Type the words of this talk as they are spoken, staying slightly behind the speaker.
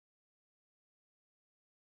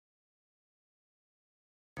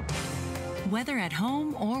Whether at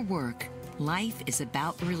home or work, life is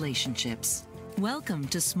about relationships. Welcome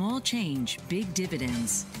to Small Change, Big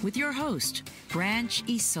Dividends with your host, Branch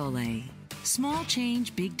Isole. Small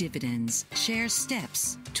Change, Big Dividends shares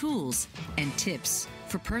steps, tools, and tips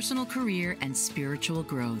for personal career and spiritual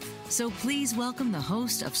growth. So please welcome the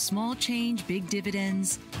host of Small Change, Big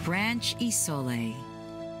Dividends, Branch Isole.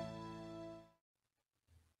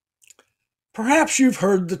 Perhaps you've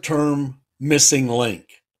heard the term missing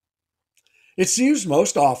link. It's used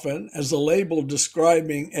most often as a label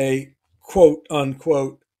describing a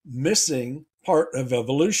quote-unquote missing part of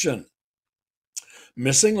evolution.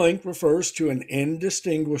 Missing link refers to an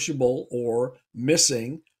indistinguishable or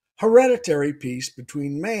missing hereditary piece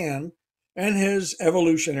between man and his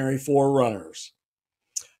evolutionary forerunners.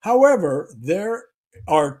 However, there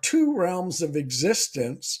are two realms of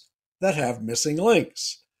existence that have missing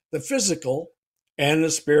links: the physical and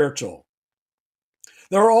the spiritual.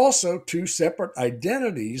 There are also two separate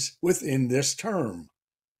identities within this term.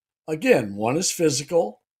 Again, one is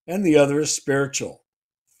physical and the other is spiritual.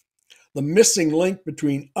 The missing link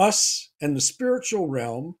between us and the spiritual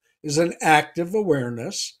realm is an active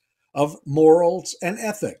awareness of morals and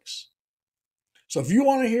ethics. So if you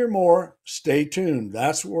want to hear more, stay tuned.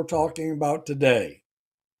 That's what we're talking about today.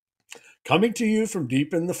 Coming to you from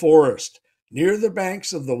deep in the forest, near the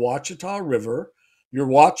banks of the Ouachita River, you're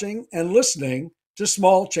watching and listening to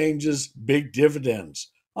Small Changes, Big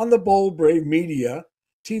Dividends on the Bold Brave Media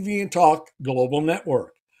TV and Talk Global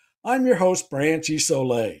Network. I'm your host, Branch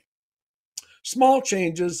Isole. Small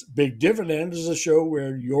Changes, Big Dividend is a show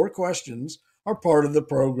where your questions are part of the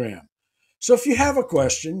program. So if you have a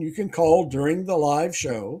question, you can call during the live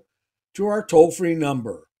show to our toll-free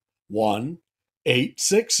number,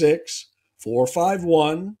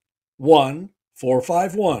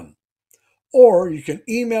 1-866-451-1451. Or you can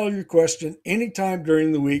email your question anytime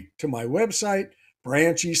during the week to my website,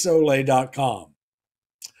 branchisole.com.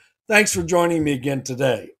 Thanks for joining me again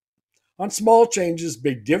today. On Small Changes,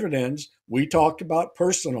 Big Dividends, we talked about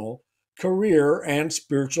personal, career, and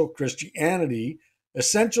spiritual Christianity,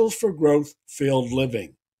 essentials for growth-filled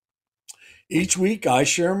living. Each week, I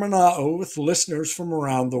share Mana'o with listeners from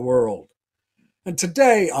around the world. And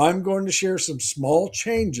today, I'm going to share some small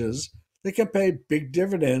changes that can pay big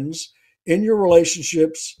dividends in your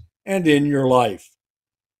relationships and in your life.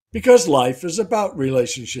 Because life is about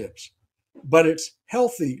relationships, but it's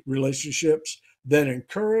healthy relationships that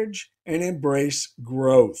encourage and embrace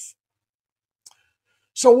growth.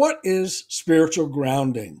 So what is spiritual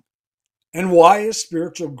grounding? And why is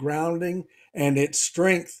spiritual grounding and its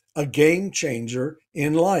strength a game changer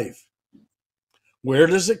in life? Where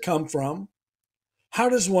does it come from? How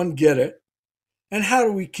does one get it? And how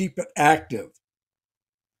do we keep it active?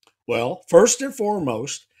 Well, first and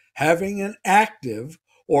foremost, having an active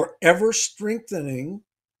or ever strengthening,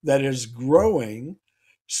 that is growing,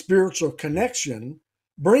 spiritual connection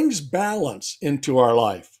brings balance into our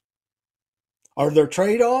life. Are there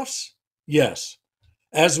trade-offs? Yes.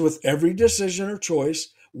 As with every decision or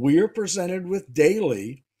choice we are presented with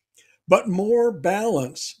daily, but more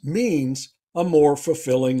balance means a more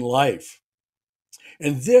fulfilling life.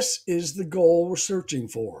 And this is the goal we're searching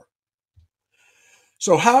for.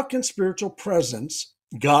 So how can spiritual presence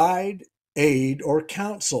guide, aid, or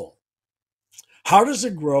counsel? How does a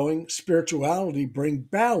growing spirituality bring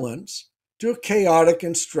balance to a chaotic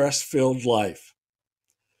and stress-filled life?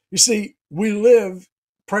 You see, we live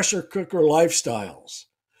pressure cooker lifestyles,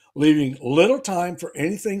 leaving little time for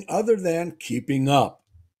anything other than keeping up.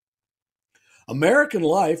 American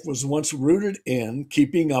life was once rooted in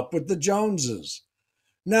keeping up with the Joneses.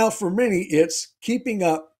 Now, for many, it's keeping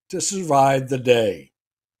up to survive the day.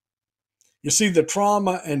 You see, the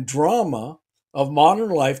trauma and drama of modern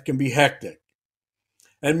life can be hectic,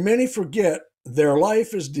 and many forget their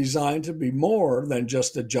life is designed to be more than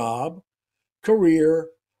just a job, career,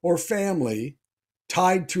 or family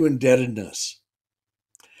tied to indebtedness.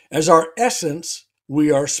 As our essence, we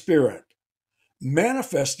are spirit,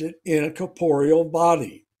 manifested in a corporeal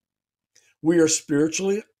body. We are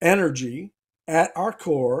spiritually energy at our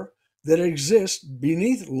core that exists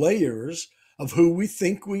beneath layers of who we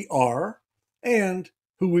think we are and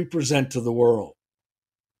who we present to the world.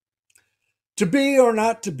 To be or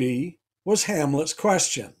not to be was Hamlet's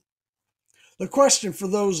question. The question for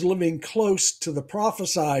those living close to the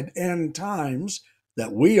prophesied end times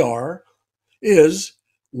that we are is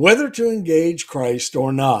whether to engage Christ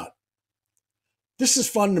or not. This is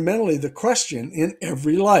fundamentally the question in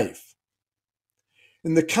every life.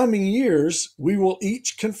 In the coming years, we will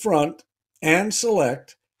each confront and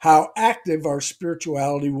select how active our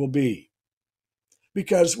spirituality will be,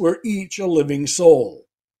 because we're each a living soul.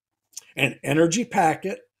 an energy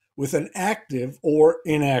packet with an active or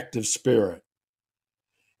inactive spirit.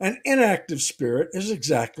 An inactive spirit is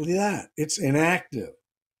exactly that. It's inactive,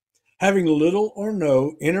 having little or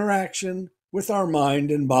no interaction with our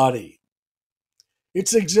mind and body.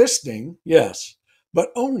 It's existing, yes,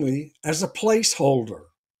 but only as a placeholder.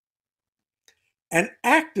 An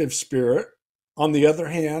active spirit, on the other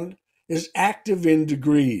hand, is active in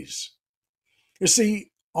degrees. You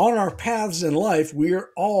see, on our paths in life, we are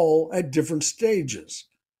all at different stages,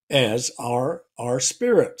 as are our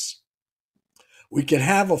spirits. We can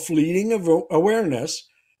have a fleeting awareness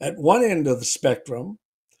at one end of the spectrum,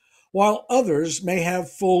 while others may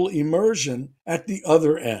have full immersion at the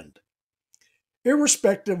other end.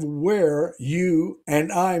 Irrespective of where you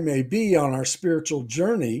and I may be on our spiritual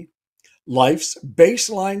journey, life's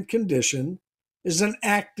baseline condition is an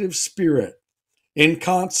active spirit in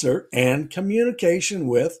concert and communication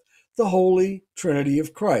with the Holy Trinity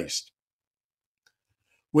of Christ.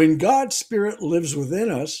 When God's Spirit lives within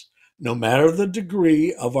us, no matter the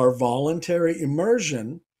degree of our voluntary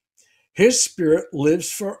immersion, His Spirit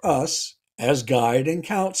lives for us as guide and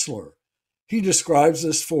counselor. He describes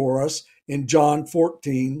this for us in John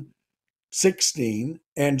 14:16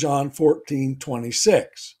 and John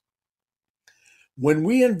 14:26. When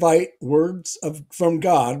we invite from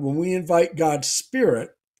God, when we invite God's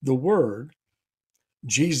Spirit, the Word,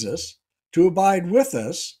 Jesus, to abide with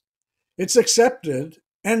us, it's accepted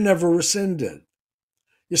and never rescinded.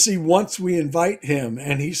 You see, once we invite Him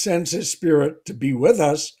and He sends His Spirit to be with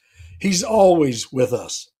us, He's always with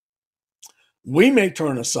us. We may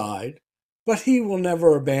turn aside, but He will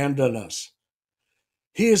never abandon us.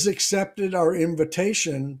 He has accepted our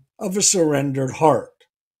invitation of a surrendered heart.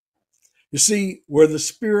 You see, where the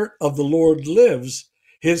Spirit of the Lord lives,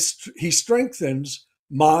 He strengthens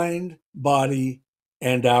mind, body,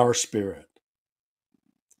 and our spirit.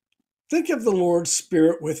 Think of the Lord's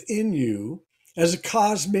Spirit within you as a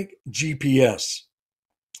cosmic GPS.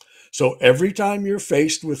 So every time you're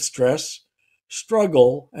faced with stress,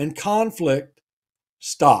 struggle, and conflict,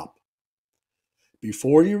 stop.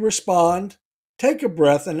 Before you respond, take a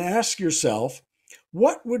breath and ask yourself,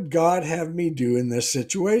 what would God have me do in this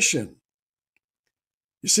situation?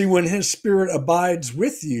 You see, when His Spirit abides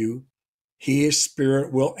with you, His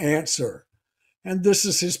Spirit will answer. And this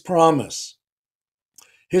is His promise.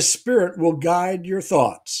 His Spirit will guide your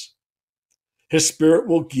thoughts. His Spirit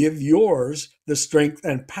will give yours the strength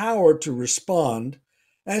and power to respond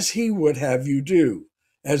as He would have you do,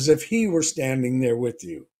 as if He were standing there with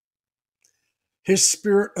you. His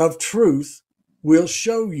Spirit of truth will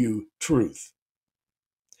show you truth.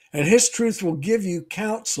 And His truth will give you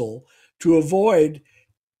counsel to avoid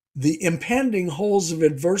the impending holes of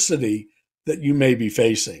adversity that you may be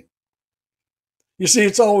facing. You see,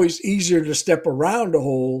 it's always easier to step around a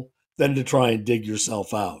hole than to try and dig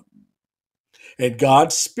yourself out. And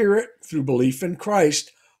God's Spirit, through belief in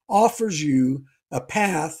Christ, offers you a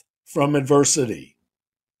path from adversity.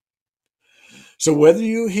 So whether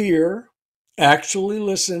you hear, actually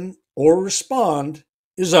listen, or respond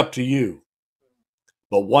is up to you.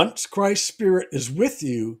 But once Christ's Spirit is with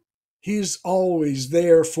you, He's always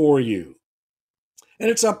there for you. And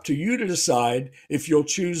it's up to you to decide if you'll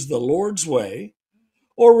choose the Lord's way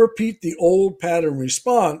or repeat the old pattern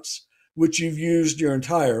response which you've used your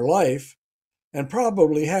entire life and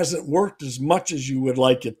probably hasn't worked as much as you would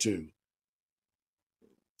like it to.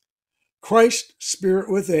 Christ's Spirit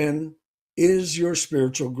within is your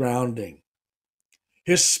spiritual grounding.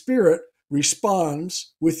 His Spirit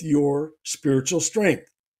responds with your spiritual strength.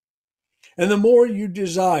 And the more you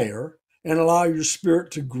desire and allow your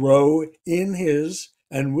spirit to grow in His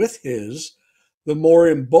and with His, the more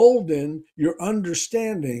emboldened your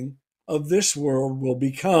understanding of this world will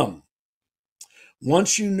become.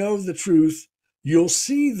 Once you know the truth, you'll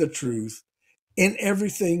see the truth in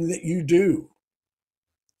everything that you do.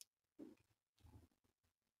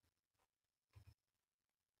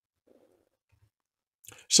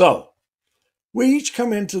 So, we each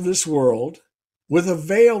come into this world with a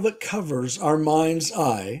veil that covers our mind's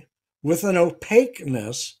eye, with an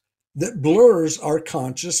opaqueness that blurs our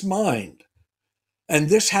conscious mind. And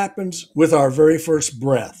this happens with our very first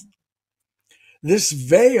breath. This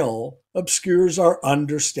veil obscures our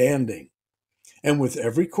understanding. And with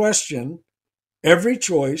every question, every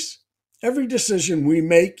choice, every decision we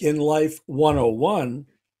make in Life 101,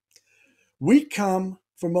 we come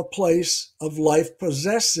from a place of life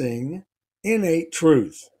possessing innate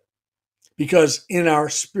truth. Because in our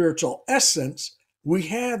spiritual essence, we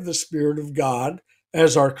have the Spirit of God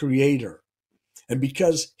as our creator. And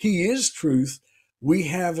because He is truth, we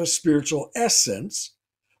have a spiritual essence,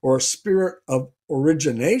 or a spirit of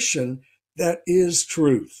origination that is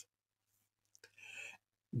truth.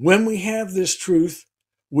 When we have this truth,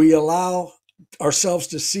 we allow ourselves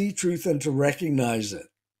to see truth and to recognize it.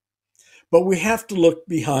 But we have to look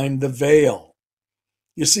behind the veil.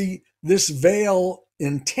 You see, this veil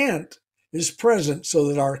intent is present so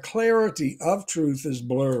that our clarity of truth is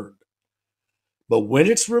blurred. But when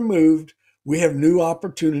it's removed, we have new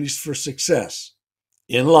opportunities for success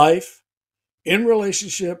in life, in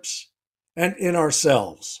relationships, and in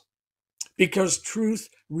ourselves. Because truth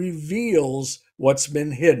reveals what's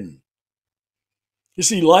been hidden. You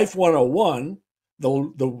see, Life 101,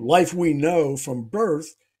 the life we know from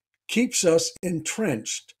birth, keeps us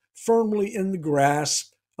entrenched firmly in the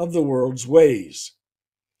grasp of the world's ways,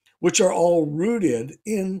 which are all rooted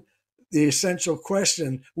in the essential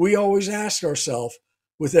question we always ask ourselves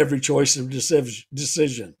with every choice of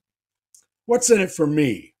decision. What's in it for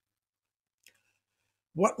me?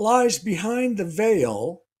 What lies behind the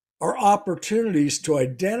veil are opportunities to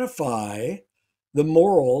identify the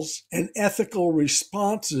morals and ethical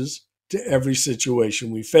responses to every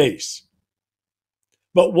situation we face.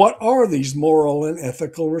 But what are these moral and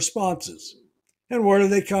ethical responses? And where do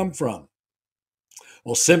they come from?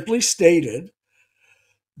 Well, simply stated,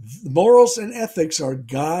 morals and ethics are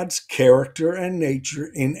God's character and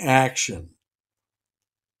nature in action.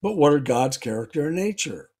 But what are God's character and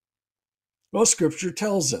nature? Well, Scripture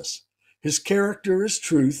tells us His character is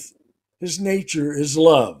truth, His nature is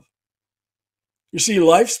love. You see,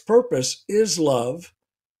 life's purpose is love,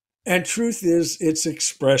 and truth is its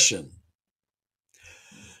expression.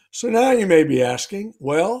 So now you may be asking,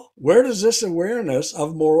 well, where does this awareness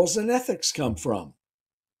of morals and ethics come from?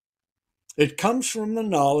 It comes from the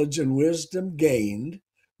knowledge and wisdom gained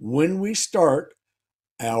when we restart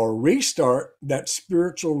that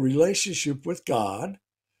spiritual relationship with God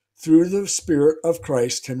through the Spirit of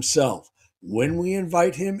Christ Himself. When we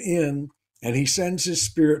invite Him in and He sends His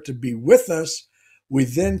Spirit to be with us, we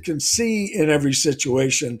then can see in every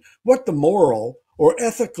situation what the moral or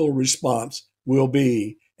ethical response will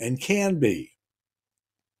be and can be.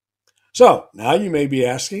 So now you may be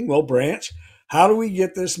asking, well, Branch, how do we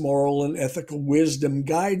get this moral and ethical wisdom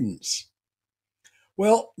guidance?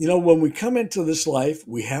 Well, when we come into this life,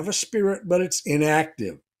 we have a spirit, but it's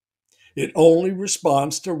inactive. It only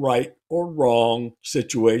responds to right or wrong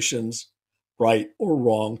situations, right or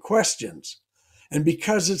wrong questions. And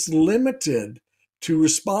because it's limited to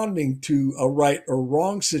responding to a right or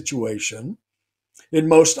wrong situation, it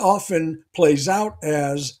most often plays out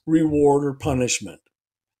as reward or punishment.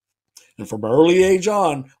 And from early age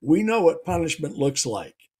on, we know what punishment looks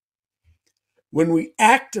like. When we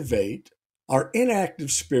activate our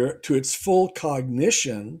inactive spirit to its full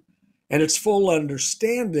cognition and its full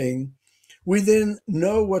understanding, we then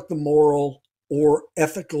know what the moral or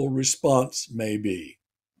ethical response may be.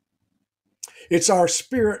 It's our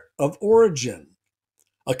spirit of origin,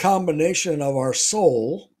 a combination of our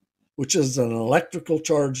soul, which is an electrical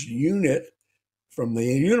charged unit from the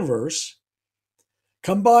universe,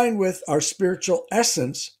 combined with our spiritual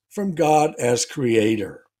essence from God as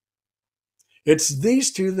creator. It's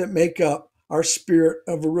these two that make up our spirit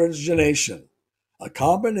of origination, a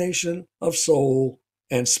combination of soul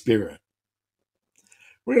and spirit.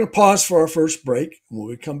 We're going to pause for our first break. When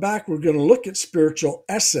we come back, we're going to look at spiritual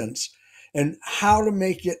essence and how to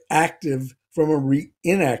make it active from a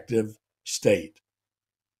inactive state.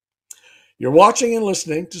 You're watching and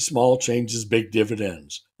listening to Small Changes, Big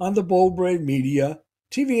Dividends on the Bold Brave Media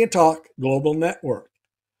TV and Talk Global Network.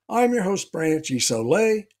 I'm your host, Branch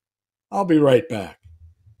Isole. I'll be right back.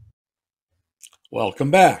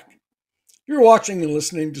 Welcome back. You're watching and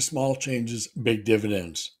listening to Small Changes, Big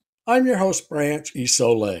Dividends. I'm your host, Branch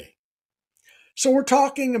Isole. So we're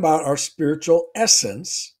talking about our spiritual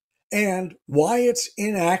essence and why it's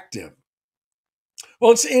inactive.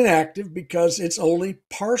 Well, it's inactive because it's only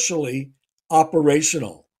partially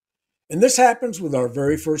operational. And this happens with our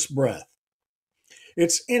very first breath.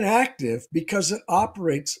 It's inactive because it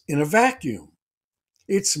operates in a vacuum.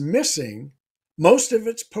 It's missing most of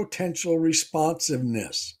its potential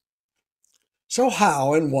responsiveness. So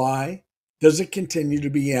how and why does it continue to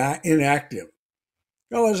be inactive?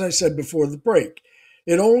 Well, as I said before the break,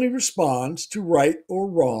 it only responds to right or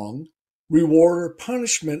wrong, reward or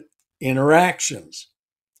punishment interactions.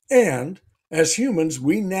 And as humans,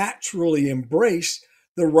 we naturally embrace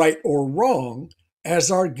the right or wrong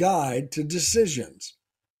as our guide to decisions.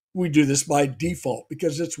 We do this by default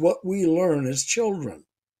because it's what we learn as children.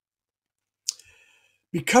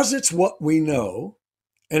 Because it's what we know,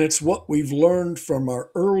 and it's what we've learned from our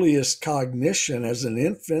earliest cognition as an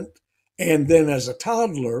infant and then as a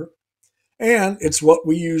toddler, and it's what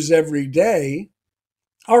we use every day,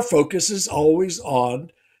 our focus is always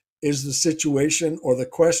on, is the situation or the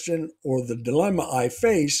question or the dilemma I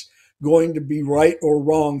face going to be right or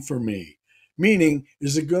wrong for me? Meaning,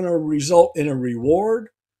 is it going to result in a reward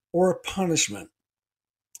or a punishment?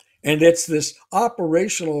 And it's this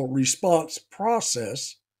operational response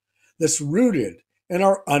process that's rooted in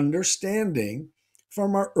our understanding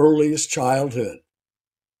from our earliest childhood.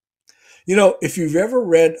 You know, if you've ever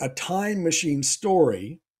read a time machine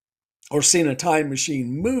story or seen a time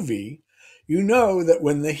machine movie, you know that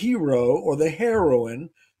when the hero or the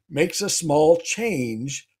heroine makes a small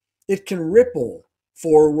change, it can ripple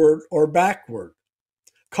forward or backward,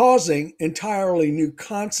 causing entirely new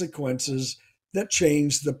consequences that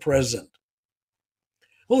change the present.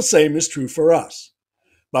 Well, the same is true for us.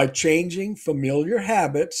 By changing familiar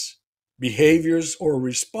habits, behaviors, or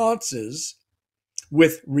responses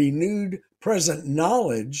with renewed present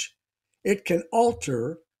knowledge, it can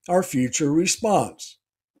alter our future response.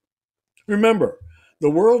 Remember, the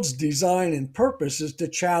world's design and purpose is to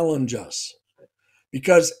challenge us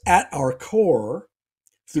because at our core,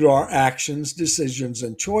 through our actions, decisions,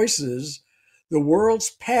 and choices, the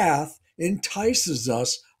world's path entices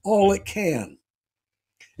us all it can.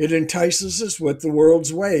 It entices us with the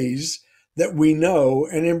world's ways that we know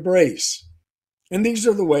and embrace. And these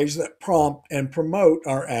are the ways that prompt and promote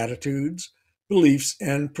our attitudes, beliefs,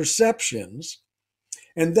 and perceptions,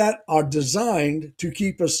 and that are designed to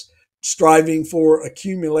keep us striving for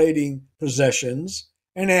accumulating possessions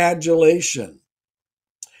and adulation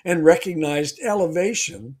and recognized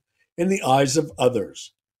elevation in the eyes of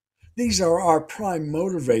others. These are our prime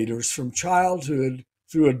motivators from childhood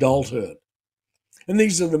through adulthood. And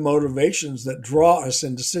these are the motivations that draw us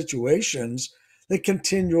into situations that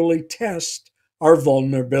continually test our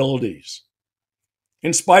vulnerabilities.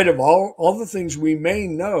 In spite of all the things we may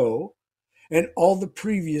know and all the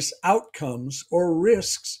previous outcomes or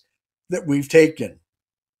risks that we've taken.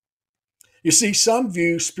 You see, some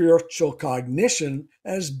view spiritual cognition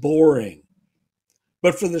as boring.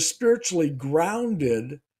 But for the spiritually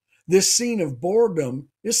grounded, this scene of boredom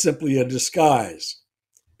is simply a disguise.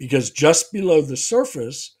 Because just below the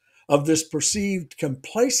surface of this perceived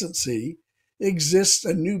complacency exists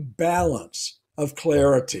a new balance of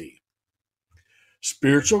clarity.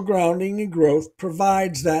 Spiritual grounding and growth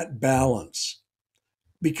provides that balance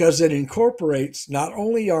because it incorporates not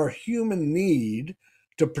only our human need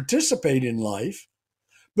to participate in life,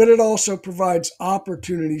 but it also provides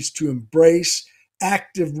opportunities to embrace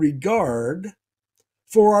active regard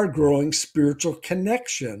for our growing spiritual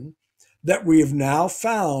connection that we have now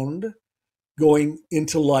found going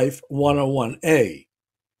into life 101A.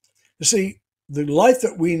 You see, the life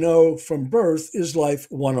that we know from birth is life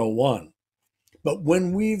 101. But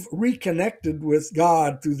when we've reconnected with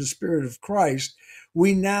God through the Spirit of Christ,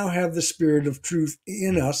 we now have the Spirit of truth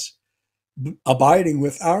in us, abiding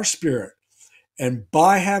with our spirit. And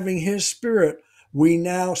by having His Spirit, we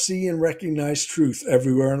now see and recognize truth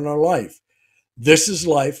everywhere in our life. This is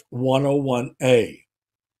life 101A.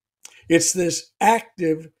 It's this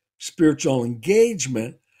active spiritual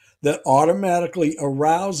engagement that automatically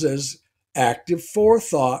arouses active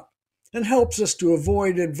forethought and helps us to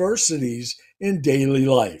avoid adversities in daily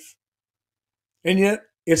life. And yet,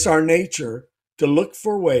 it's our nature to look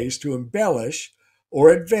for ways to embellish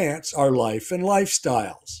or advance our life and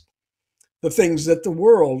lifestyles, the things that the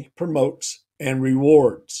world promotes and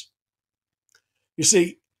rewards. You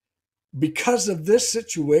see, because of this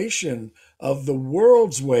situation of the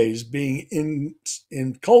world's ways being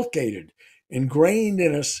inculcated, ingrained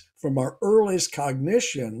in us from our earliest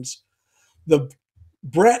cognitions, the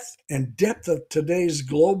breadth and depth of today's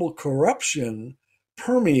global corruption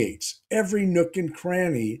permeates every nook and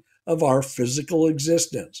cranny of our physical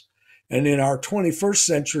existence. And in our 21st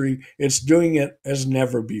century, it's doing it as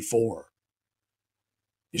never before.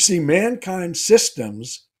 You see, mankind's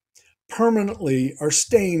systems permanently are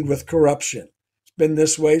stained with corruption. It's been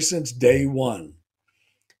this way since day one.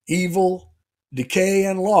 Evil, decay,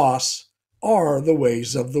 and loss are the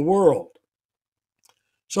ways of the world.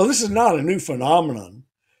 So this is not a new phenomenon.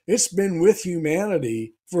 It's been with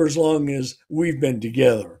humanity for as long as we've been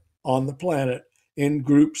together on the planet in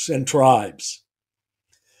groups and tribes.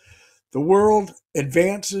 The world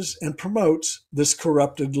advances and promotes this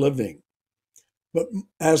corrupted living. But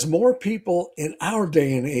as more people in our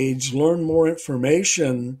day and age learn more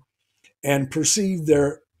information and perceive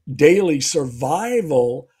their daily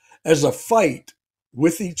survival as a fight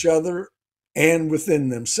with each other and within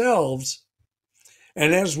themselves,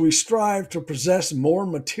 and as we strive to possess more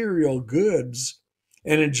material goods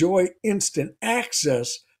and enjoy instant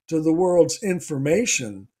access to the world's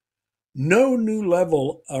information, no new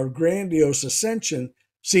level or grandiose ascension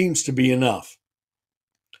seems to be enough.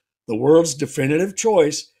 The world's definitive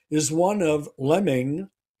choice is one of lemming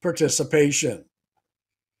participation.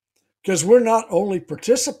 Because we're not only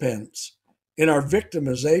participants in our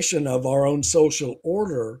victimization of our own social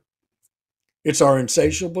order, it's our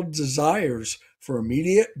insatiable desires for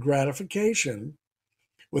immediate gratification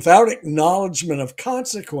without acknowledgement of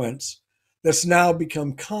consequence that's now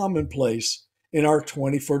become commonplace in our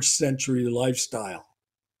 21st century lifestyle.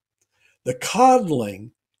 The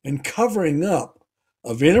coddling and covering up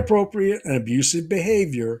of inappropriate and abusive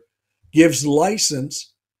behavior gives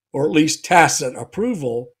license, or at least tacit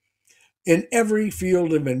approval, in every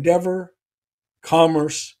field of endeavor,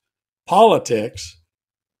 commerce, politics,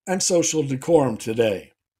 and social decorum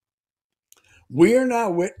today. We are now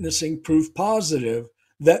witnessing proof positive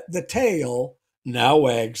that the tail now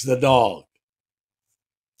wags the dog.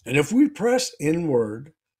 And if we press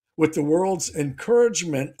inward with the world's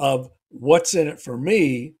encouragement of what's in it for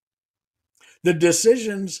me, the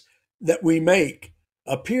decisions that we make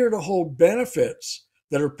appear to hold benefits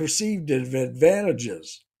that are perceived as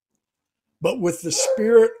advantages. But with the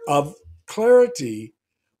spirit of clarity,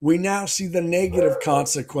 we now see the negative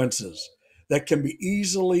consequences that can be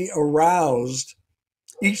easily aroused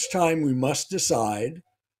each time we must decide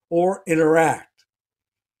or interact.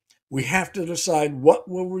 We have to decide what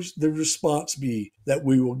will the response be that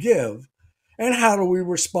we will give, and how do we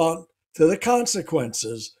respond to the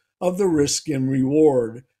consequences of the risk and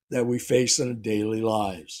reward that we face in our daily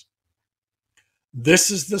lives.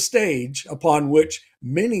 This is the stage upon which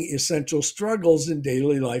many essential struggles in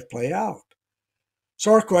daily life play out.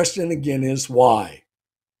 So our question again is why?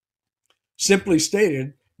 Simply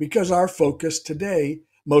stated, because our focus today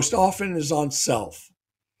most often is on self,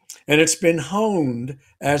 and it's been honed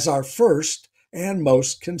as our first and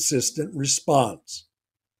most consistent response.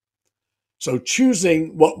 So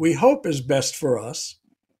choosing what we hope is best for us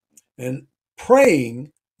and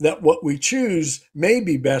praying that what we choose may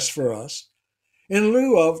be best for us in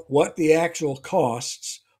lieu of what the actual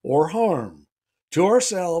costs or harm to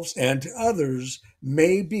ourselves and to others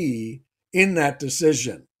may be in that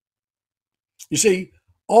decision. You see,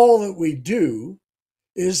 all that we do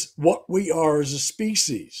is what we are as a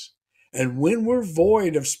species. And when we're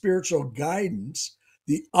void of spiritual guidance,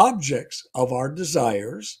 the objects of our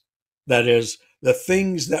desires, that is, the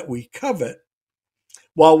things that we covet,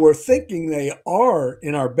 while we're thinking they are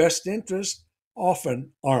in our best interest,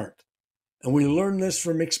 often aren't. And we learn this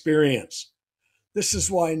from experience. This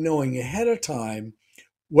is why knowing ahead of time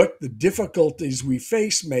what the difficulties we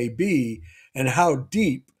face may be and how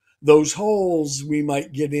deep those holes we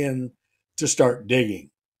might get in to start digging.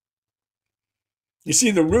 You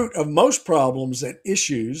see, the root of most problems and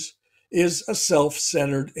issues is a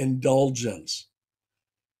self-centered indulgence.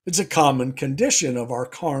 It's a common condition of our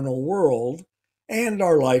carnal world and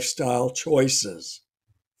our lifestyle choices.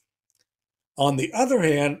 On the other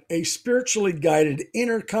hand, a spiritually guided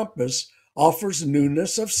inner compass offers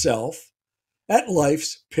newness of self at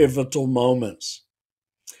life's pivotal moments.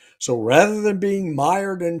 So rather than being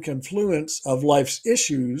mired in confluence of life's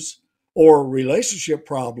issues or relationship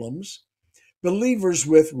problems, believers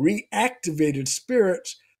with reactivated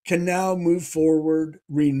spirits can now move forward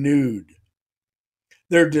renewed.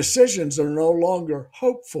 Their decisions are no longer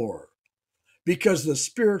hoped for because the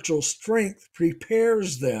spiritual strength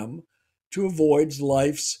prepares them to avoid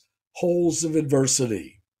life's holes of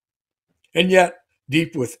adversity. And yet,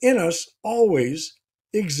 deep within us always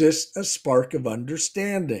exists a spark of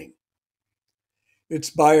understanding. It's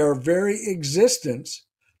by our very existence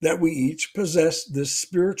that we each possess this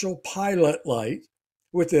spiritual pilot light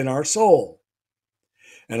within our soul.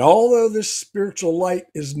 And although this spiritual light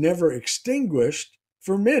is never extinguished,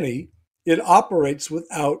 for many, it operates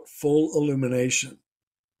without full illumination.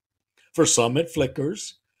 For some, it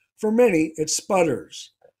flickers. For many, it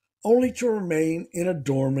sputters, only to remain in a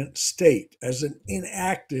dormant state as an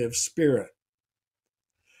inactive spirit.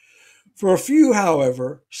 For a few,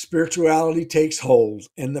 however, spirituality takes hold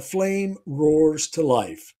and the flame roars to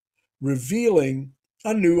life, revealing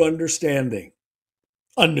a new understanding,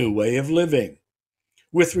 a new way of living,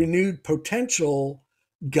 with renewed potential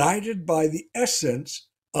guided by the essence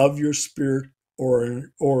of your spirit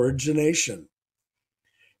or origination.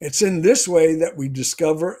 It's in this way that we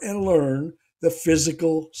discover and learn the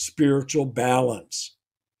physical spiritual balance.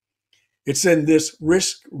 It's in this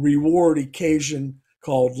risk-reward occasion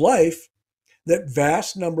called life that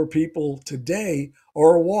vast number of people today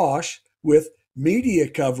are awash with media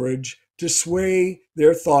coverage to sway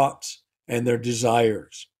their thoughts and their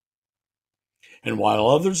desires. And while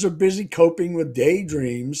others are busy coping with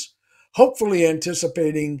daydreams, hopefully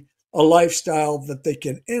anticipating a lifestyle that they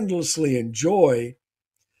can endlessly enjoy,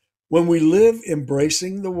 when we live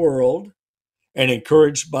embracing the world and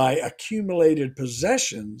encouraged by accumulated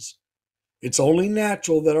possessions, it's only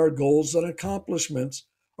natural that our goals and accomplishments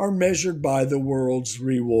are measured by the world's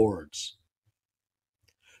rewards.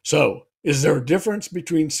 So, is there a difference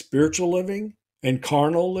between spiritual living and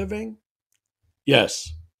carnal living?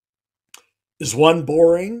 Yes. Is one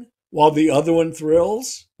boring while the other one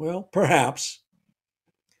thrills? Well, perhaps.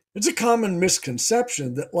 It's a common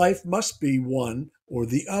misconception that life must be one or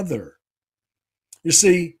the other. You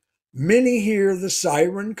see, many hear the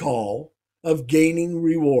siren call of gaining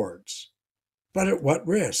rewards, but at what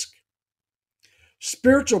risk?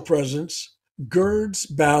 Spiritual presence girds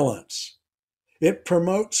balance. It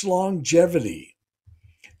promotes longevity.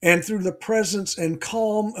 And through the presence and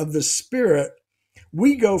calm of the Spirit,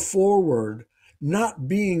 we go forward, not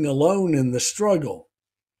being alone in the struggle.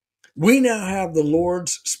 We now have the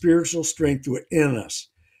Lord's spiritual strength within us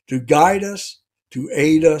to guide us, to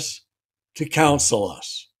aid us, to counsel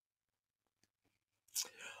us.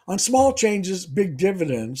 On Small Changes, Big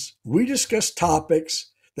Dividends, we discuss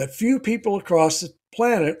topics that few people across the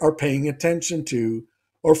planet are paying attention to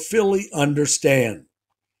or fully understand.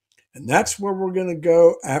 And that's where we're going to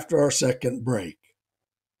go after our second break.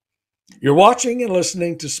 You're watching and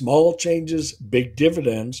listening to Small Changes, Big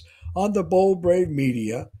Dividends on the Bold Brave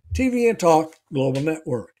Media TV and Talk Global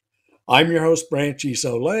Network. I'm your host, Branch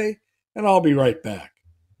Isole, and I'll be right back.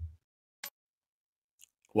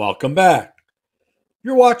 Welcome back.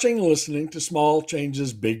 You're watching and listening to Small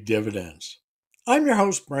Changes, Big Dividends. I'm your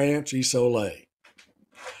host, Branch Isole.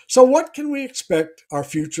 So what can we expect our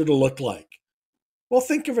future to look like? Well,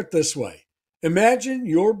 think of it this way. Imagine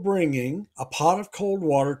you're bringing a pot of cold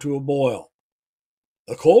water to a boil.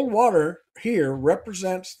 The cold water here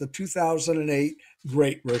represents the 2008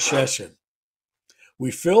 Great Recession.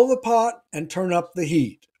 We fill the pot and turn up the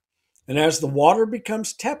heat. And as the water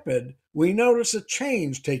becomes tepid, we notice a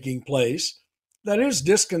change taking place that is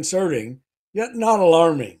disconcerting, yet not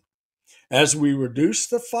alarming. As we reduce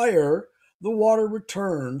the fire, the water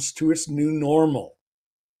returns to its new normal.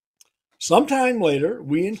 Sometime later,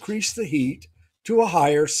 we increase the heat to a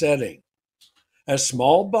higher setting. As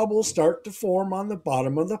small bubbles start to form on the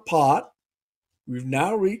bottom of the pot, we've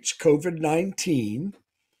now reached COVID-19.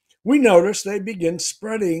 We notice they begin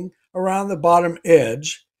spreading around the bottom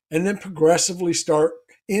edge and then progressively start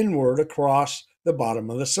inward across the bottom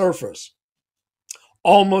of the surface.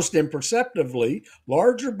 Almost imperceptibly,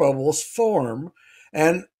 larger bubbles form,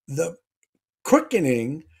 and the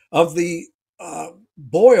quickening of the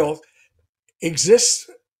boil exists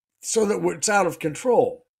so that it's out of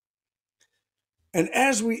control. And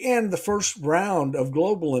as we end the first round of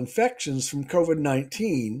global infections from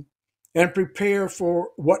COVID-19 and prepare for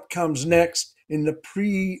what comes next in the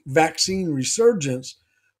pre-vaccine resurgence,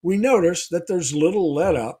 we notice that there's little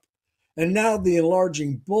let up, and now the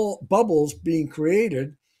enlarging bubbles being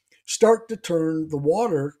created start to turn the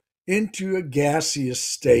water into a gaseous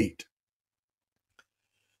state.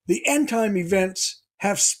 The end time events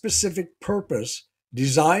have specific purpose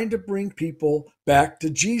designed to bring people back to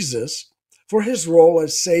Jesus for his role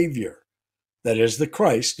as Savior, that is, the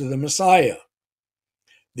Christ or the Messiah.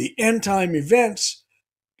 The end time events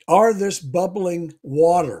are this bubbling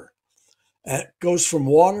water. It goes from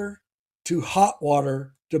water to hot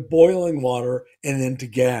water to boiling water and then to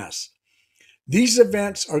gas. These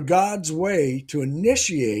events are God's way to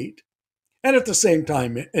initiate and at the same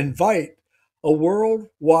time invite a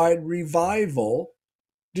worldwide revival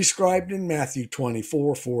described in Matthew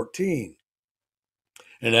 24:14.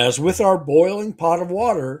 And as with our boiling pot of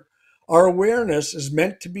water, our awareness is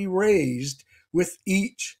meant to be raised with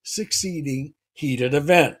each succeeding heated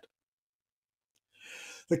event.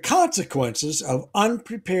 The consequences of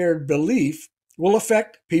unprepared belief will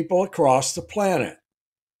affect people across the planet,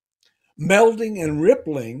 melding and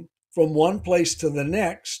rippling from one place to the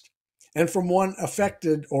next and from one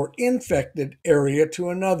affected or infected area to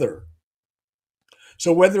another.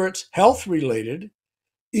 So whether it's health-related,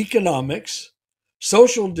 economics,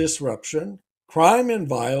 social disruption, crime and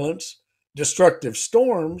violence, destructive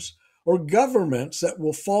storms, or governments that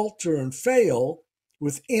will falter and fail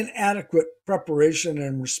with inadequate preparation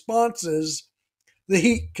and responses, the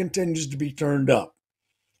heat continues to be turned up.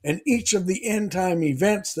 And each of the end time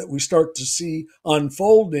events that we start to see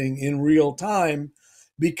unfolding in real time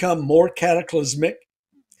become more cataclysmic,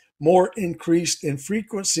 more increased in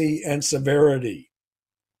frequency and severity.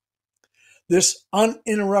 This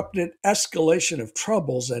uninterrupted escalation of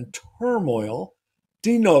troubles and turmoil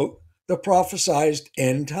denote the prophesied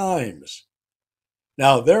end times.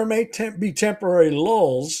 Now, there may be temporary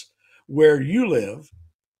lulls where you live,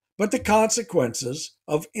 But the consequences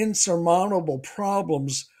of insurmountable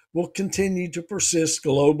problems will continue to persist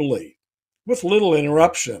globally, with little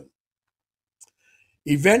interruption.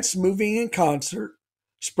 Events moving in concert,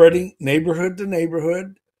 spreading neighborhood to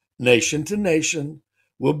neighborhood, nation to nation,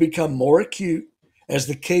 will become more acute as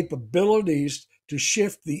the capabilities to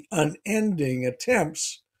shift the unending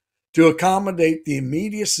attempts to accommodate the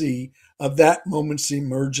immediacy of that moment's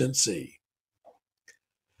emergency.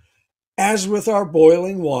 As with our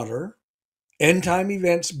boiling water, end time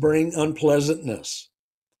events bring unpleasantness,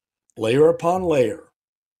 layer upon layer,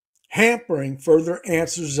 hampering further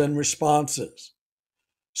answers and responses.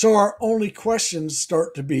 So our only questions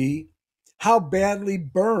start to be, how badly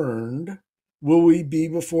burned will we be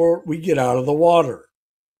before we get out of the water?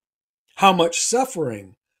 How much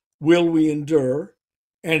suffering will we endure,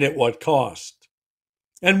 and at what cost?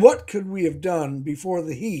 And what could we have done before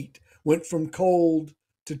the heat went from cold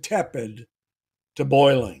to tepid to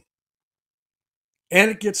boiling?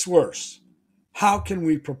 And it gets worse. How can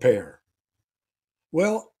we prepare?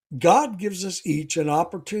 Well, God gives us each an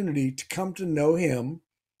opportunity to come to know Him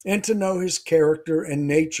and to know His character and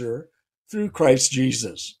nature through Christ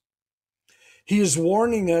Jesus. He is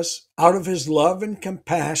warning us out of His love and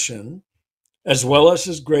compassion, as well as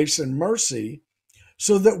His grace and mercy,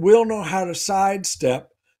 so that we'll know how to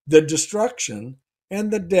sidestep the destruction and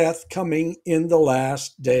the death coming in the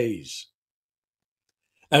last days.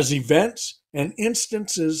 As events and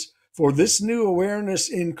instances for this new awareness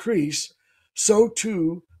increase, so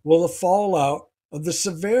too will the fallout of the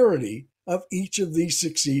severity of each of these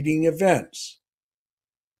succeeding events.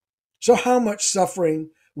 So, how much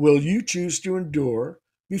suffering will you choose to endure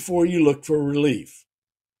before you look for relief?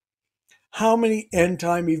 How many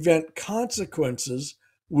end-time event consequences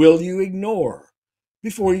will you ignore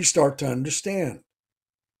before you start to understand?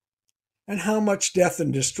 And how much death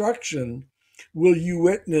and destruction will you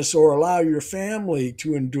witness or allow your family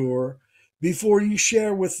to endure before you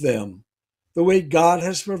share with them the way God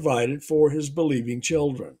has provided for His believing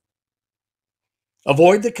children?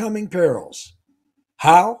 Avoid the coming perils.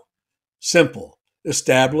 How? Simple.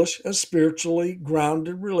 Establish a spiritually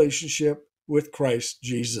grounded relationship with Christ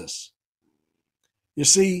Jesus. You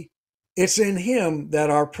see, it's in Him that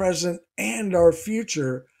our present and our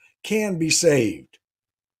future can be saved.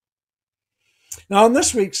 Now, in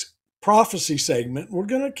this week's prophecy segment, we're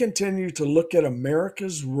going to continue to look at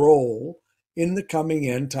America's role in the coming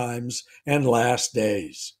end times and last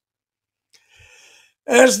days.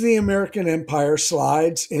 As the American empire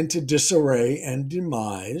slides into disarray and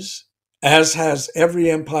demise, as has every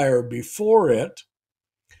empire before it,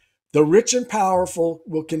 the rich and powerful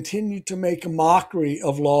will continue to make a mockery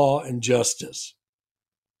of law and justice.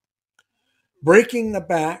 Breaking the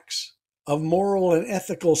backs of moral and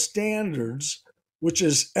ethical standards, which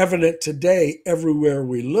is evident today everywhere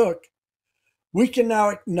we look, we can now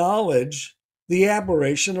acknowledge the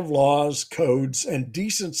aberration of laws, codes, and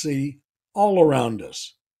decency all around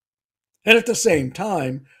us. And at the same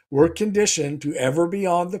time, we're conditioned to ever be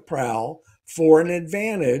on the prowl for an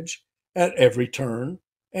advantage at every turn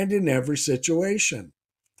and in every situation.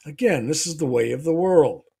 Again, this is the way of the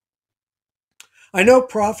world. I know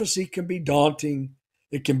prophecy can be daunting,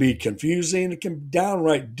 it can be confusing, it can be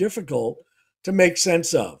downright difficult to make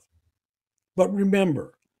sense of. But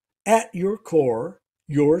remember, at your core,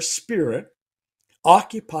 your spirit,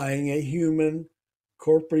 occupying a human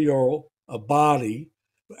corporeal, a body,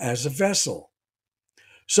 as a vessel.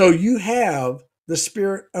 So you have the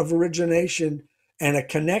spirit of origination and a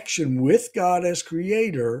connection with God as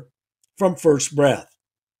creator from first breath.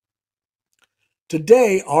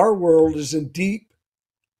 Today, our world is in deep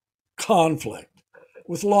conflict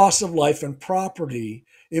with loss of life and property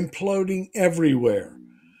imploding everywhere,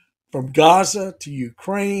 from Gaza to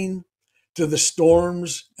Ukraine to the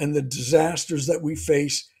storms and the disasters that we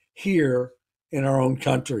face here in our own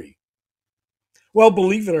country. Well,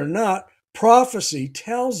 believe it or not, prophecy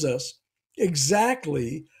tells us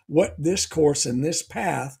exactly what this course and this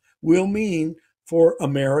path will mean for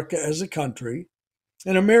America as a country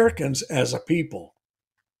and Americans as a people.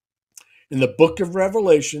 In the book of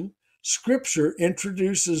Revelation, Scripture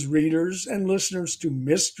introduces readers and listeners to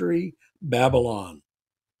Mystery Babylon.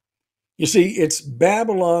 You see, it's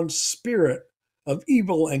Babylon's spirit of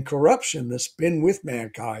evil and corruption that's been with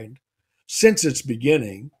mankind since its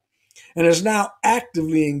beginning, and is now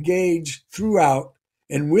actively engaged throughout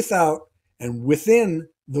and without and within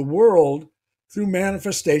the world through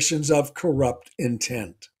manifestations of corrupt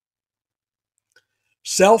intent.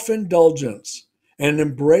 Self-indulgence and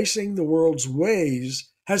embracing the world's ways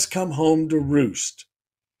has come home to roost.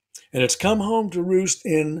 And it's come home to roost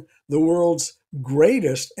in the world's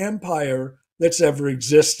greatest empire, that's ever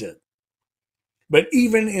existed. But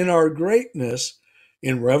even in our greatness,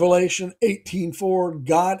 in Revelation 18:4,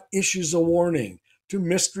 God issues a warning to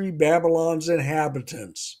Mystery Babylon's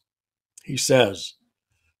inhabitants. He says,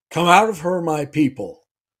 "Come out of her, my people,"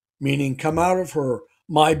 meaning come out of her,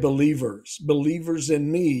 my believers, believers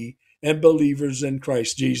in me and believers in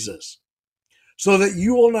Christ Jesus, so that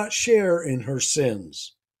you will not share in her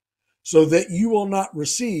sins, so that you will not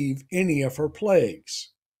receive any of her plagues.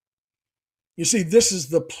 You see, this is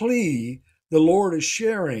the plea the Lord is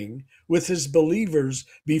sharing with his believers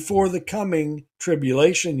before the coming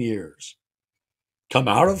tribulation years. Come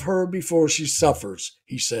out of her before she suffers,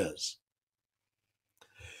 he says.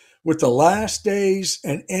 With the last days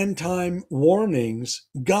and end time warnings,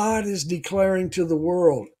 God is declaring to the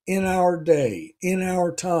world in our day, in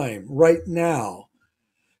our time, right now,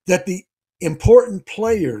 that the important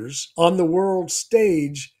players on the world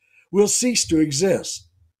stage will cease to exist.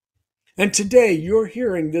 And today you're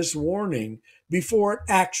hearing this warning before it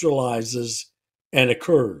actualizes and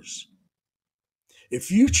occurs.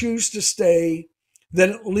 If you choose to stay,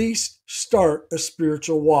 then at least start a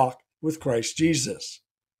spiritual walk with Christ Jesus.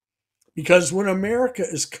 Because when America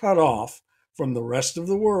is cut off from the rest of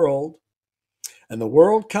the world, and the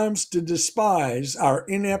world comes to despise our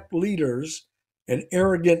inept leaders and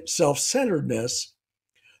arrogant self-centeredness,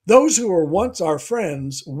 those who were once our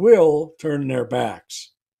friends will turn their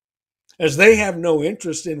backs, as they have no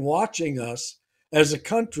interest in watching us as a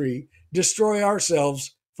country destroy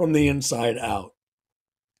ourselves from the inside out.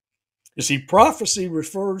 You see, prophecy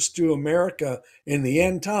refers to America in the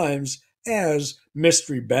end times as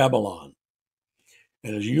Mystery Babylon.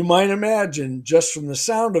 And as you might imagine, just from the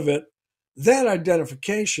sound of it, that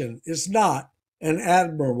identification is not an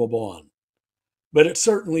admirable one, but it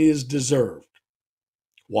certainly is deserved.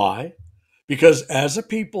 Why? Because as a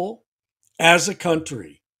people, as a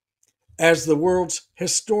country, as the world's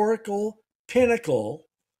historical pinnacle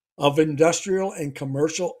of industrial and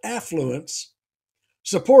commercial affluence,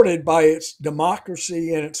 supported by its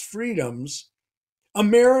democracy and its freedoms,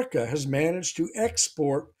 America has managed to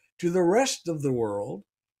export to the rest of the world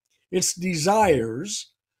its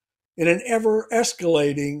desires in an ever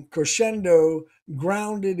escalating crescendo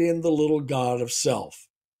grounded in the little god of self.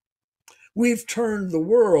 We've turned the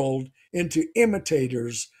world into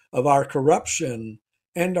imitators of our corruption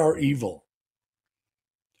and our evil.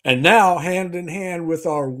 And now, hand in hand with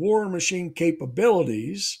our war machine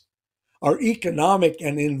capabilities, our economic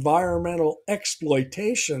and environmental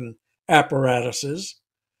exploitation apparatuses,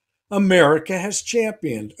 America has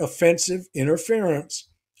championed offensive interference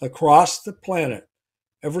across the planet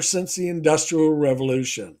ever since the Industrial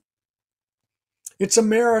Revolution. It's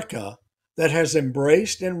America that has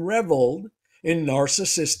embraced and reveled in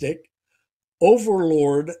narcissistic,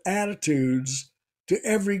 overlord attitudes to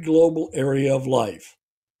every global area of life.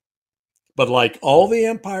 But like all the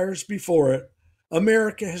empires before it,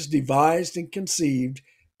 America has devised and conceived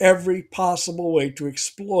every possible way to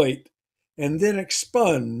exploit and then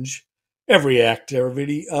expunge every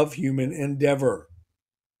activity of human endeavor.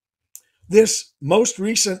 This most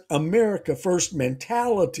recent America First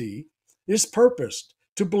mentality is purposed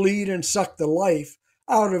to bleed and suck the life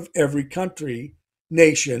out of every country,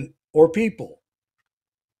 nation, or people.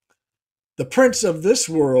 The prince of this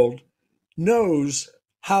world knows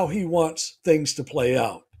how he wants things to play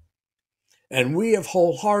out. And we have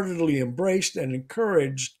wholeheartedly embraced and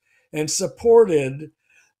encouraged and supported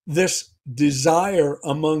this desire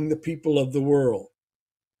among the people of the world.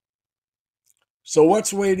 So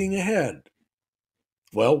what's waiting ahead?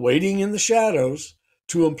 Well, waiting in the shadows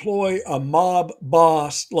to employ a mob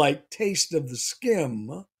boss-like taste of the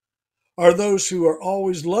skim are those who are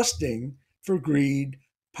always lusting for greed,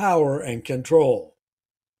 power, and control.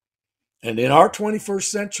 And in our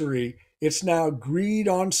 21st century, it's now greed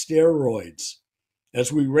on steroids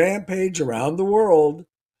as we rampage around the world,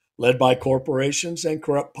 led by corporations and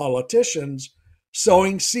corrupt politicians,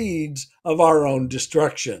 sowing seeds of our own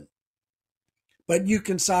destruction. But you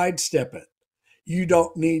can sidestep it. You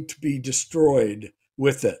don't need to be destroyed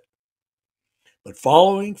with it. But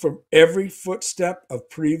following from every footstep of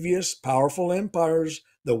previous powerful empires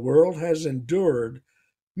the world has endured,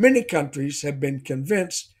 many countries have been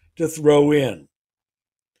convinced to throw in,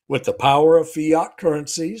 with the power of fiat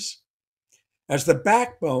currencies as the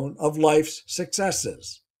backbone of life's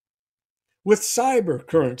successes, with cyber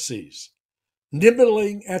currencies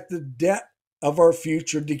nibbling at the debt of our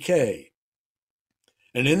future decay.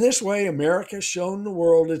 And in this way, America has shown the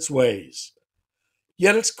world its ways.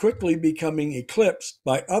 Yet it's quickly becoming eclipsed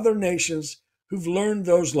by other nations who've learned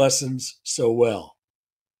those lessons so well.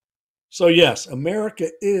 So yes, America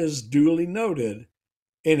is duly noted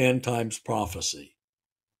in end times prophecy.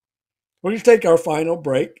 We're going to take our final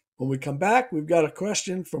break. When we come back, we've got a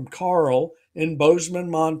question from Carl in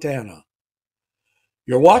Bozeman, Montana.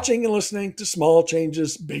 You're watching and listening to Small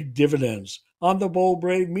Changes, Big Dividends on the Bold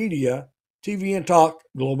Brave Media TV and Talk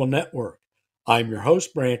Global Network. I'm your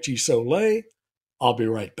host, Branch Isole. I'll be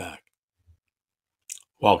right back.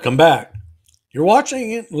 Welcome back. You're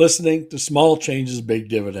watching and listening to Small Changes, Big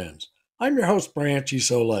Dividends. I'm your host, Branch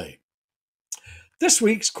Isole. This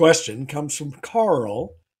week's question comes from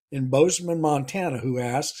Carl in Bozeman, Montana, who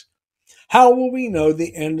asks, how will we know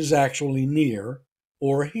the end is actually near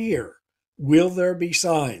or here? Will there be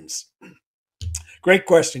signs? Great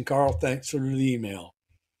question, Carl. Thanks for the email.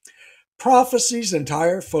 Prophecy's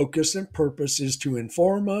entire focus and purpose is to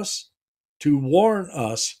inform us, to warn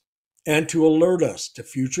us, and to alert us to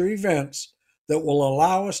future events that will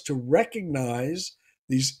allow us to recognize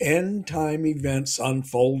these end time events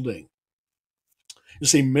unfolding. You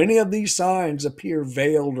see, many of these signs appear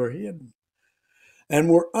veiled or hidden, and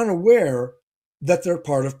we're unaware that they're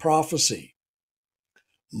part of prophecy.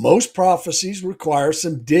 Most prophecies require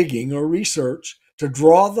some digging or research to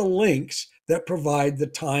draw the links that provide the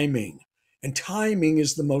timing. And timing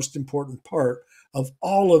is the most important part of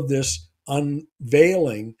all of this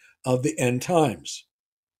unveiling of the end times.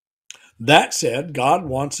 That said, God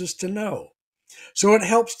wants us to know. So it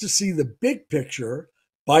helps to see the big picture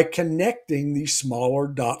by connecting these smaller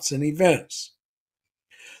dots and events.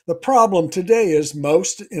 The problem today is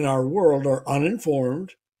most in our world are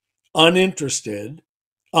uninformed, uninterested,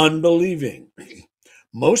 unbelieving.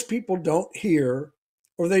 Most people don't hear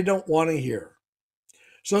or they don't want to hear.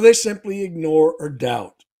 So they simply ignore or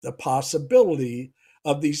doubt the possibility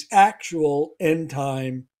of these actual end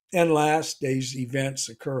time and last days events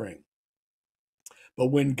occurring. But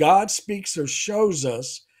when God speaks or shows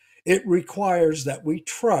us, it requires that we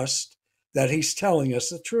trust that He's telling us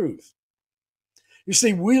the truth. You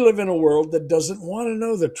see, we live in a world that doesn't want to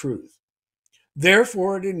know the truth.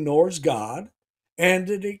 Therefore, it ignores God and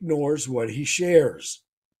it ignores what He shares.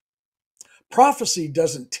 Prophecy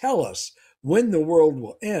doesn't tell us when the world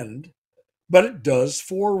will end, but it does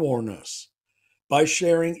forewarn us by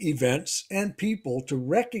sharing events and people to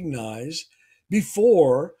recognize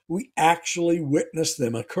before we actually witness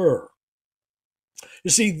them occur.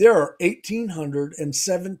 You see, there are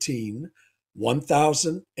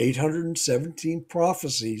 1,817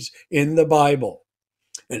 prophecies in the Bible,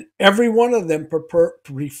 and every one of them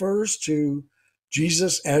refers to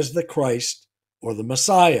Jesus as the Christ or the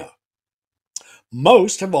Messiah.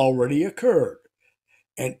 Most have already occurred,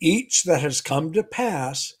 and each that has come to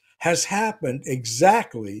pass has happened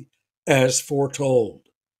exactly as foretold.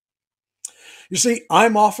 You see,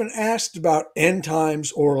 I'm often asked about end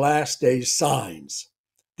times or last days signs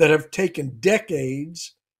that have taken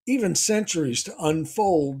decades, even centuries, to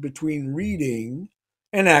unfold between reading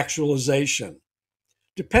and actualization,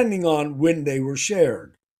 depending on when they were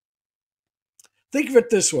shared. Think of it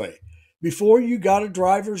this way. Before you got a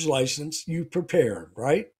driver's license, you prepared,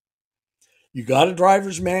 right? You got a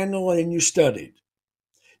driver's manual and you studied.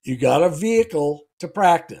 You got a vehicle to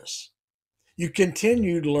practice. You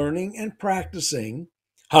continued learning and practicing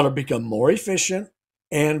how to become more efficient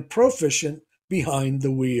and proficient behind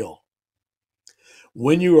the wheel.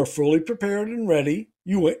 When you were fully prepared and ready,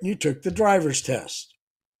 you went and you took the driver's test.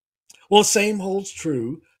 Well, the same holds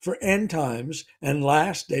true for end times and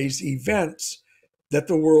last days events that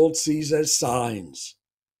the world sees as signs.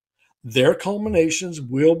 Their culminations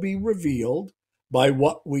will be revealed by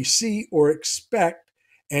what we see or expect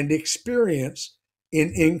and experience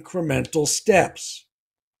in incremental steps.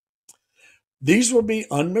 These will be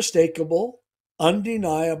unmistakable,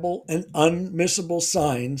 undeniable, and unmissable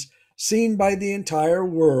signs seen by the entire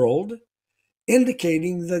world,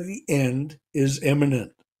 indicating that the end is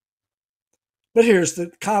imminent. But here's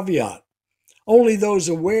the caveat. Only those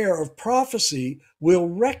aware of prophecy will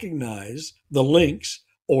recognize the links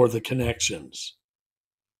or the connections.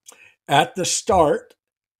 At the start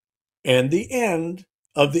and the end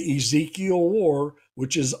of the Ezekiel war,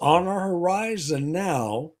 which is on our horizon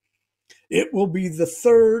now, it will be the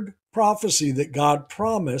third prophecy that God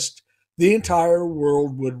promised the entire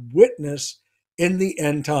world would witness in the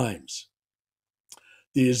end times.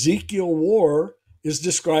 The Ezekiel war is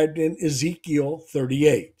described in Ezekiel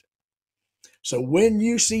 38. So when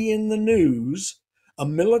you see in the news a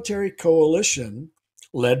military coalition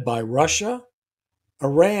led by Russia,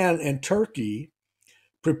 Iran, and Turkey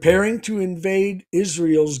preparing to invade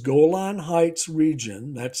Israel's Golan Heights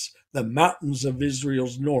region, that's the mountains of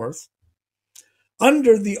Israel's north,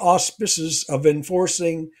 under the auspices of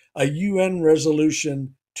enforcing a UN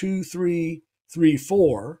Resolution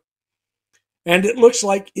 2334, and it looks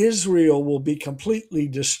like Israel will be completely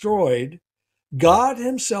destroyed, God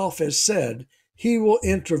Himself has said He will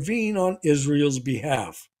intervene on Israel's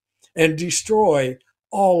behalf and destroy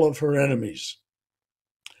all of her enemies.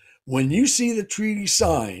 When you see the treaty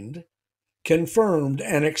signed, confirmed,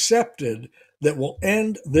 and accepted that will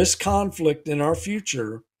end this conflict in our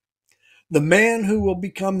future, the man who will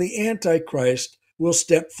become the Antichrist will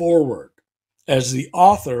step forward as the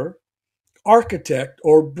author, architect,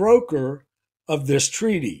 or broker of this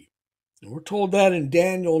treaty. And we're told that in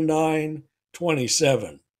Daniel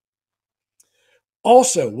 9:27.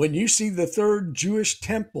 Also, when you see the third Jewish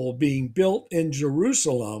temple being built in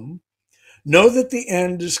Jerusalem, know that the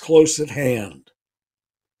end is close at hand.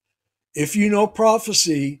 If you know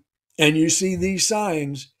prophecy and you see these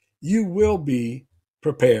signs, you will be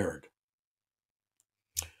prepared.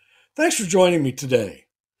 Thanks for joining me today.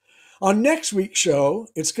 On next week's show,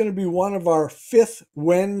 it's going to be one of our Fifth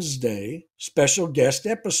Wednesday special guest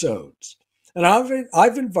episodes. And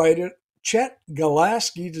I've invited Chet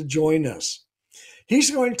Galasky to join us. He's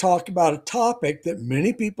going to talk about a topic that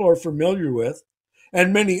many people are familiar with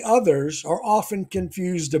and many others are often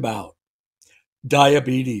confused about: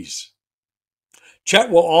 diabetes. Chet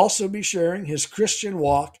will also be sharing his Christian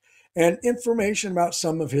walk and information about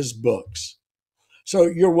some of his books. So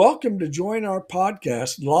you're welcome to join our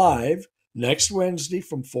podcast live next Wednesday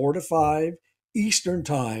from 4 to 5 Eastern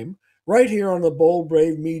Time, right here on the Bold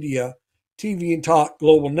Brave Media TV and Talk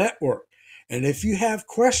Global Network. And if you have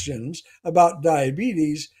questions about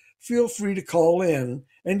diabetes, feel free to call in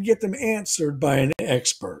and get them answered by an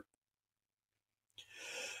expert.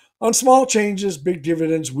 On Small Changes, Big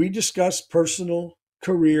Dividends, we discuss personal,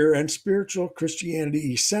 career, and spiritual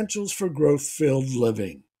Christianity essentials for growth-filled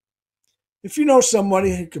living. If you know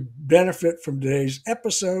somebody who could benefit from today's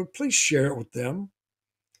episode, please share it with them.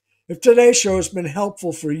 If today's show has been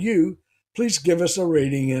helpful for you, please give us a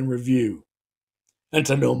rating and review. And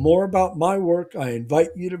to know more about my work, I invite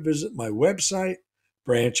you to visit my website,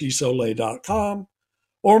 branchisole.com,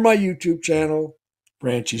 or my YouTube channel,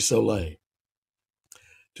 Branch Isole.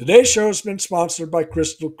 Today's show has been sponsored by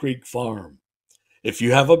Crystal Creek Farm. If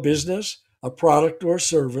you have a business, a product, or a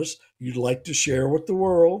service you'd like to share with the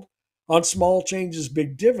world on Small Changes,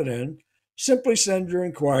 Big Dividend, simply send your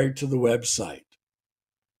inquiry to the website.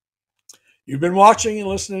 You've been watching and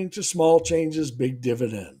listening to Small Changes, Big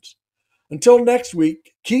Dividends. Until next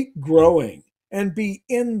week, keep growing and be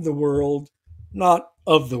in the world, not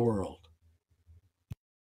of the world.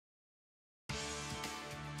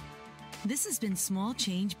 This has been Small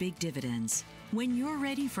Change, Big Dividends. When you're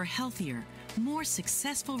ready for healthier, more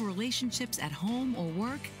successful relationships at home or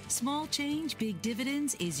work, Small Change, Big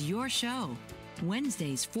Dividends is your show.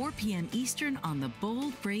 Wednesdays, 4 p.m. Eastern on the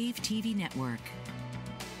Bold Brave TV network.